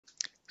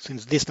So in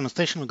this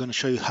demonstration, we're going to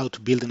show you how to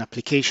build an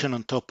application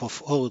on top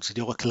of ORDS,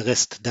 the Oracle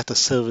REST data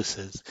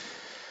services.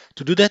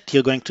 To do that,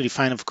 you're going to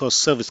define, of course,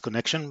 service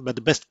connection, but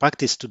the best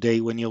practice today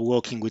when you're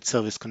working with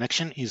service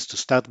connection is to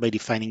start by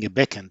defining a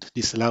backend.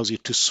 This allows you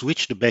to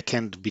switch the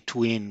backend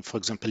between, for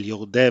example,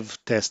 your dev,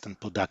 test, and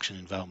production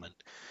environment.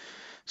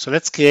 So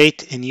let's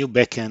create a new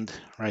backend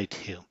right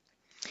here.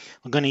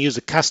 We're going to use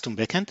a custom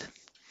backend,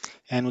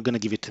 and we're going to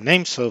give it a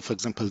name. So, for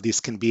example,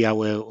 this can be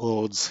our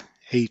ORDS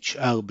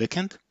HR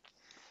backend.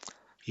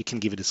 You can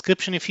give a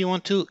description if you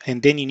want to, and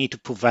then you need to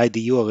provide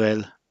the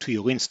URL to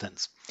your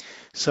instance.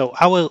 So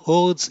our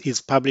ORDS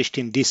is published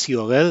in this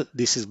URL.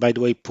 This is, by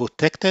the way,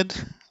 protected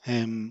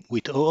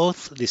with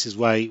OAuth. This is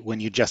why when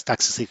you just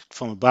access it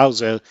from a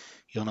browser,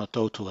 you're not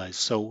authorized.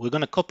 So we're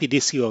going to copy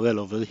this URL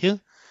over here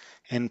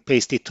and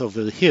paste it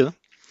over here.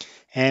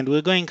 And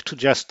we're going to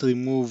just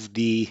remove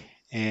the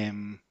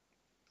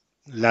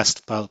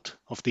last part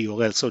of the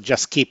URL. So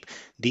just keep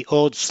the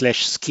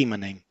ORDS/schema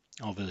name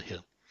over here.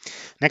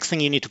 Next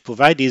thing you need to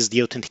provide is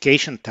the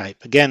authentication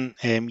type. Again,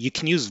 you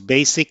can use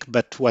basic,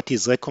 but what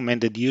is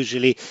recommended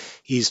usually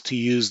is to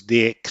use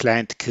the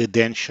client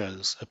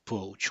credentials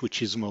approach,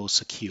 which is more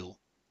secure.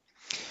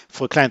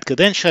 For client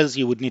credentials,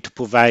 you would need to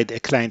provide a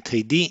client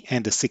ID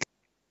and a SIG.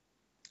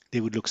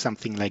 They would look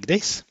something like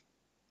this.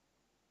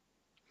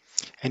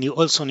 And you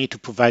also need to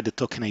provide the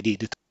token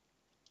ID.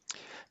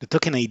 The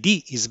token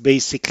ID is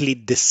basically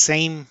the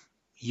same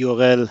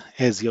URL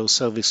as your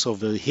service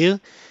over here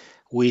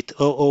with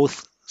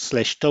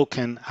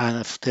OAuth/token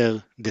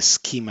after the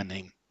schema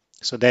name.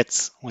 So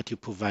that's what you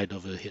provide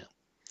over here.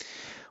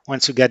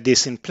 Once you get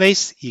this in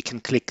place, you can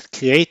click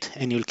create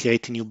and you'll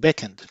create a new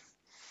backend.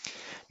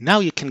 Now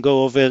you can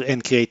go over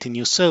and create a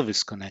new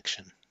service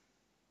connection.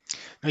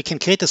 Now you can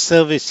create a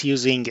service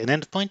using an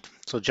endpoint,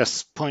 so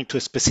just point to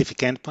a specific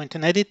endpoint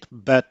and edit,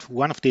 but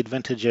one of the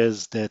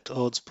advantages that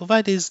ORDS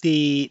provide is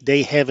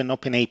they have an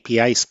open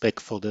API spec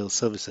for their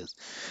services.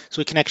 So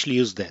we can actually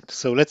use that.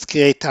 So let's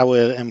create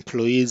our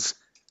employees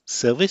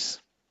service.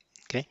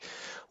 Okay,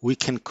 we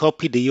can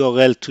copy the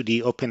URL to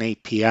the open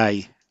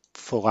API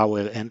for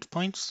our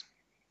endpoints.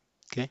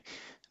 Okay,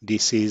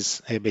 this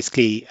is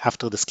basically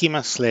after the schema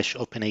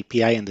 /open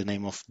API and the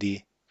name of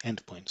the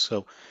endpoint.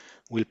 So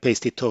we'll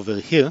paste it over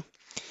here.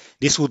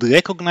 This would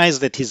recognize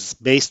that is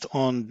based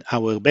on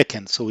our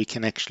backend, so we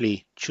can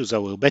actually choose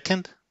our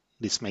backend.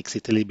 This makes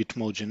it a little bit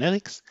more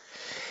generic.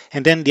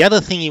 And then the other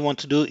thing you want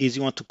to do is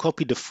you want to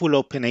copy the full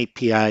open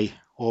API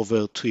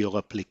over to your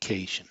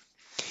application.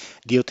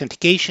 The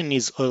authentication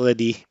is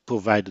already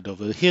provided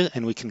over here,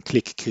 and we can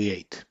click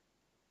create.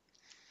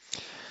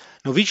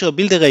 Now, Visual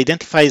Builder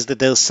identifies that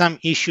there are some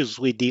issues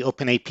with the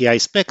open API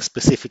spec.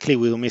 Specifically,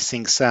 we're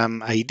missing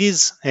some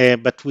IDs,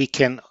 but we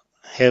can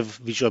have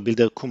Visual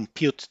Builder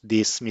compute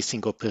this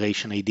missing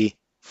operation ID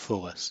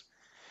for us.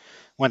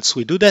 Once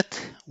we do that,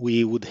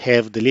 we would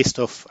have the list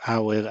of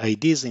our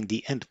IDs in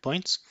the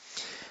endpoints.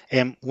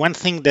 One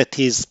thing that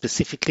is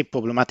specifically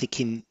problematic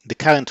in the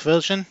current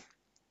version,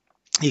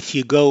 if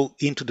you go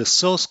into the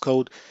source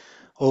code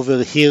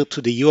over here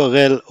to the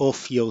URL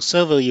of your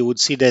server, you would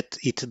see that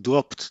it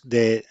dropped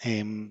the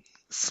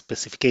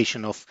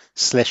specification of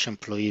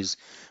 /employees,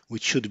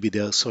 which should be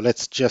there. So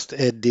let's just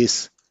add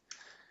this,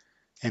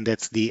 and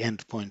that's the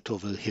endpoint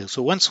over here.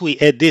 So once we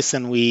add this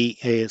and we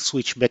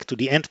switch back to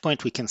the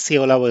endpoint, we can see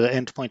all our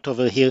endpoint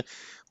over here.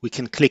 We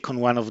can click on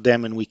one of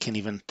them and we can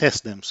even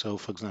test them. So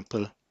for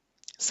example,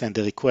 send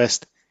a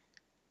request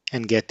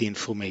and get the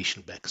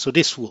information back. So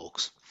this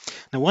works.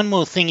 Now, one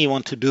more thing you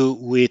want to do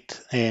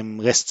with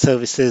REST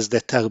services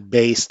that are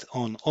based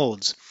on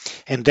ORDS,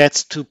 and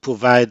that's to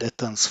provide a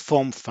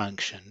transform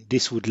function.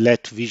 This would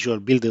let Visual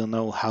Builder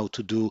know how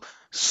to do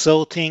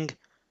sorting,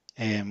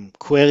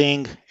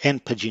 querying,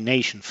 and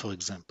pagination, for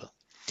example.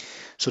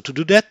 So to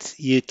do that,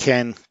 you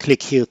can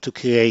click here to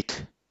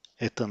create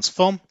a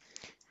transform.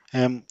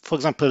 For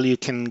example, you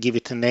can give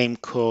it a name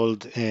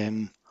called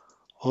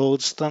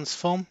ORDS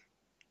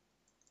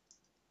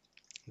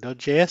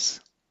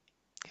transform.js.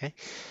 Okay,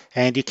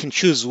 and you can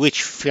choose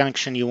which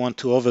function you want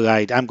to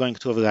override. I'm going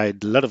to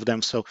override a lot of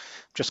them, so I'm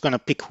just going to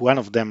pick one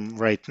of them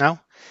right now.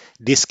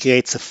 This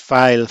creates a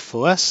file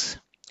for us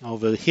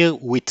over here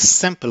with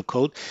sample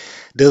code.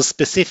 There's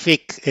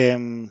specific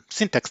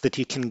syntax that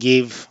you can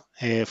give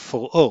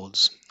for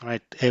ORDS.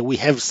 Right? We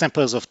have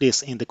samples of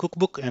this in the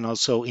cookbook and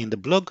also in the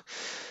blog.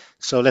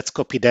 So let's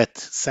copy that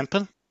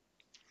sample,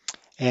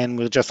 and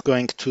we're just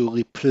going to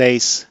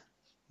replace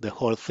the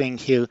whole thing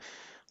here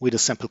with a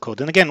sample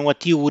code. And again,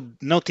 what you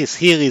would notice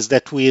here is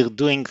that we're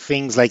doing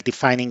things like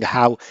defining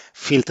how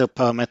filter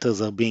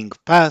parameters are being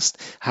passed,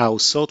 how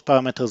sort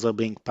parameters are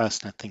being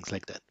passed, and things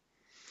like that.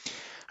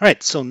 All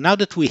right, so now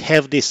that we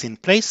have this in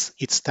place,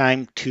 it's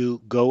time to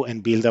go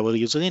and build our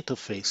user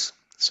interface.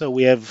 So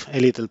we have a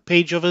little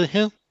page over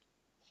here.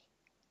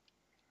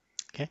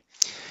 Okay,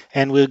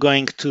 and we're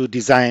going to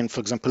design,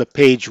 for example, a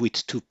page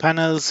with two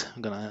panels.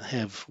 I'm going to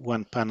have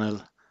one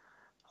panel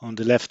on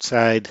the left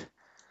side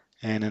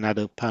and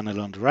another panel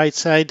on the right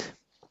side.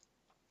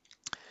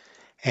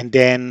 And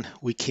then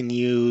we can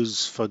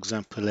use, for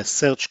example, a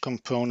search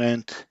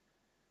component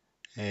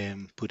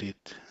put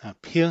it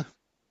up here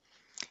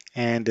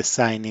and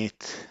assign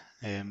it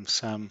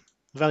some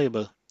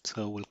variable.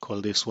 So we'll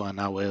call this one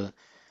our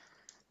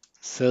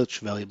search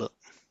variable.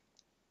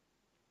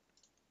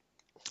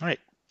 All right.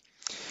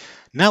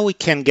 Now we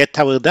can get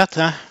our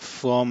data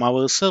from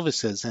our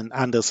services, and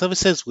under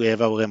services we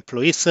have our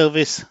employee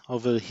service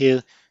over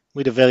here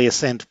with the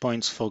various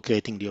endpoints for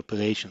creating the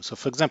operation. So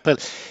for example,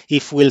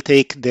 if we'll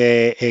take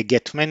the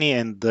get many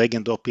and drag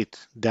and drop it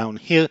down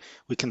here,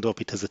 we can drop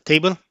it as a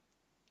table,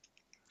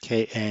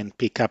 okay, and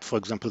pick up, for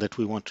example, that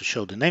we want to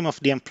show the name of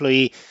the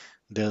employee,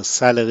 their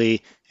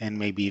salary, and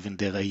maybe even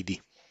their ID,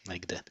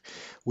 like that.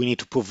 We need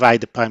to provide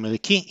the primary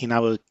key. In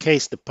our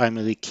case, the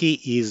primary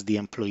key is the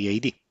employee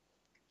ID.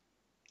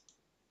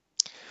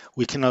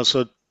 We can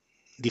also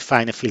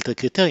define a filter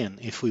criterion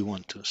if we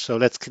want to. So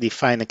let's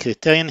define a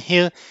criterion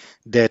here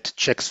that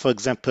checks, for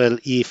example,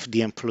 if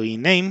the employee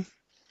name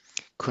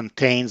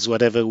contains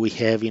whatever we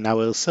have in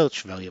our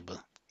search variable.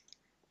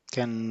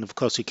 And of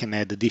course, you can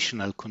add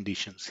additional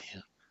conditions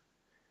here.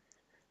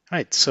 All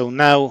right, so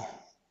now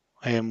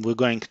we're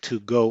going to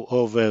go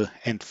over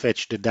and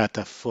fetch the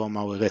data from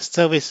our REST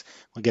service.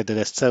 We get the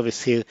REST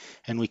service here,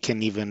 and we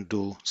can even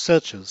do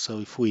searches. So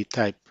if we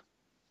type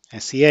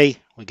SEA,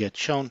 we get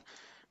shown.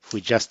 If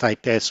we just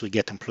type S, we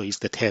get employees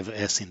that have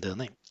S in their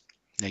name,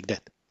 like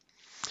that.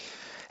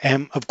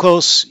 Of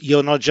course,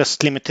 you're not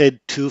just limited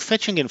to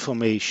fetching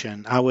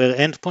information. Our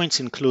endpoints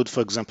include,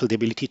 for example, the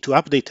ability to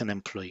update an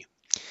employee.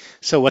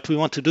 So what we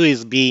want to do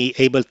is be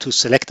able to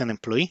select an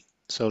employee.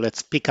 So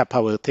let's pick up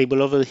our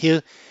table over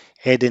here,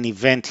 add an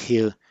event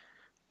here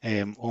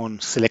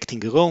on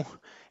selecting a row,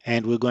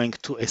 and we're going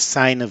to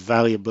assign a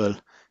variable,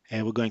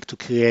 and we're going to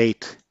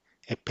create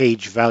a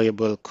page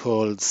variable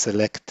called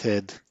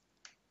selected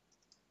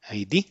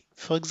ID,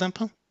 for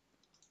example,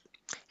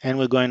 and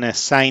we're going to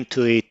assign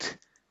to it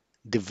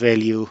the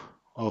value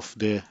of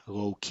the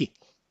row key.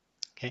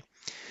 Okay,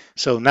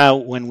 so now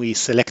when we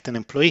select an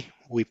employee,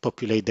 we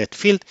populate that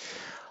field.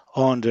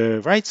 On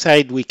the right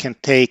side, we can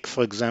take,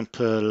 for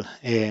example,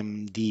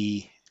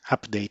 the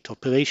update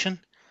operation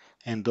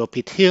and drop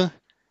it here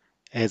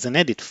as an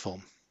edit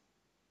form,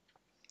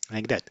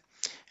 like that.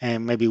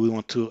 And maybe we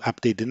want to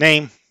update the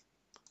name,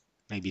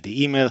 maybe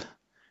the email.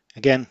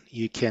 Again,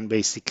 you can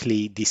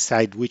basically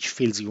decide which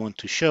fields you want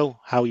to show,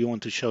 how you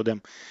want to show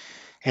them,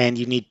 and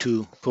you need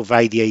to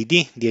provide the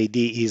ID. The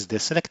ID is the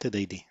selected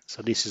ID.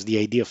 So this is the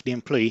ID of the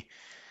employee,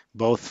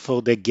 both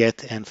for the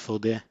get and for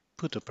the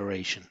put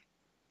operation.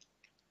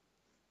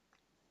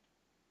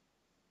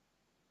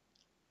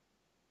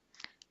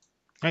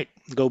 Right,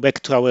 go back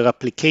to our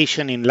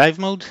application in live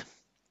mode.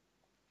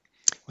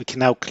 We can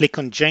now click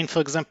on Jane, for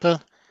example.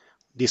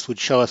 This would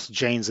show us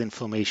Jane's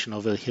information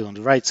over here on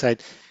the right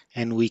side,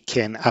 and we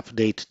can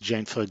update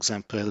Jane, for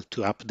example,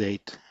 to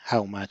update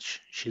how much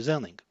she's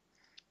earning,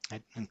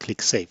 right? And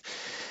click Save.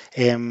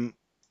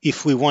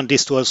 If we want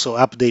this to also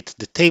update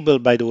the table,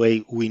 by the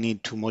way, we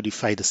need to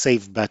modify the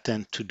Save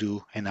button to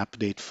do an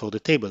update for the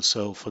table.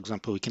 So, for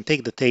example, we can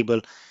take the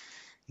table,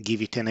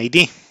 give it an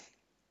ID,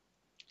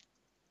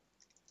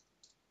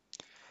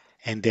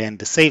 and then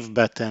the Save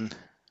button,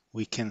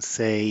 we can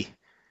say,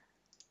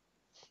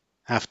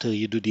 after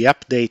you do the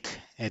update,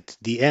 at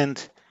the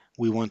end,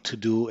 we want to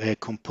do a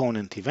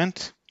component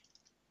event.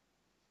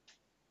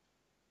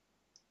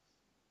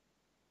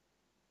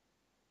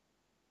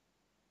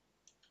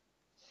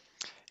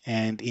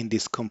 And in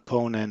this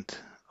component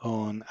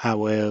on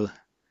our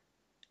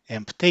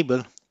emp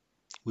table,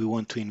 we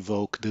want to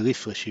invoke the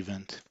refresh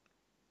event.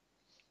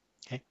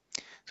 Okay.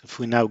 So if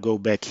we now go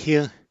back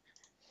here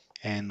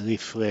and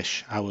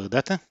refresh our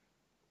data,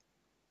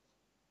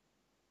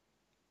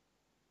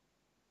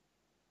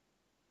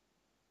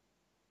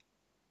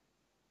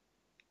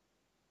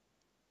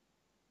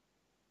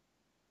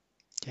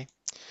 okay,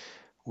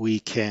 we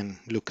can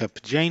look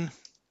up Jane,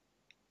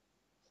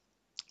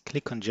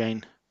 click on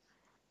Jane,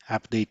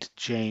 update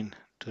Jane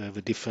to have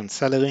a different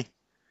salary,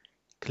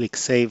 click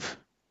Save,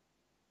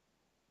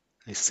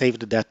 save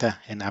the data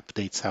and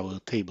updates our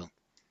table.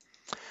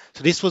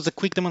 So this was a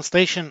quick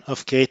demonstration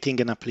of creating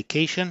an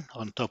application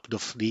on top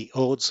of the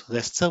ORDS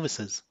REST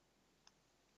services.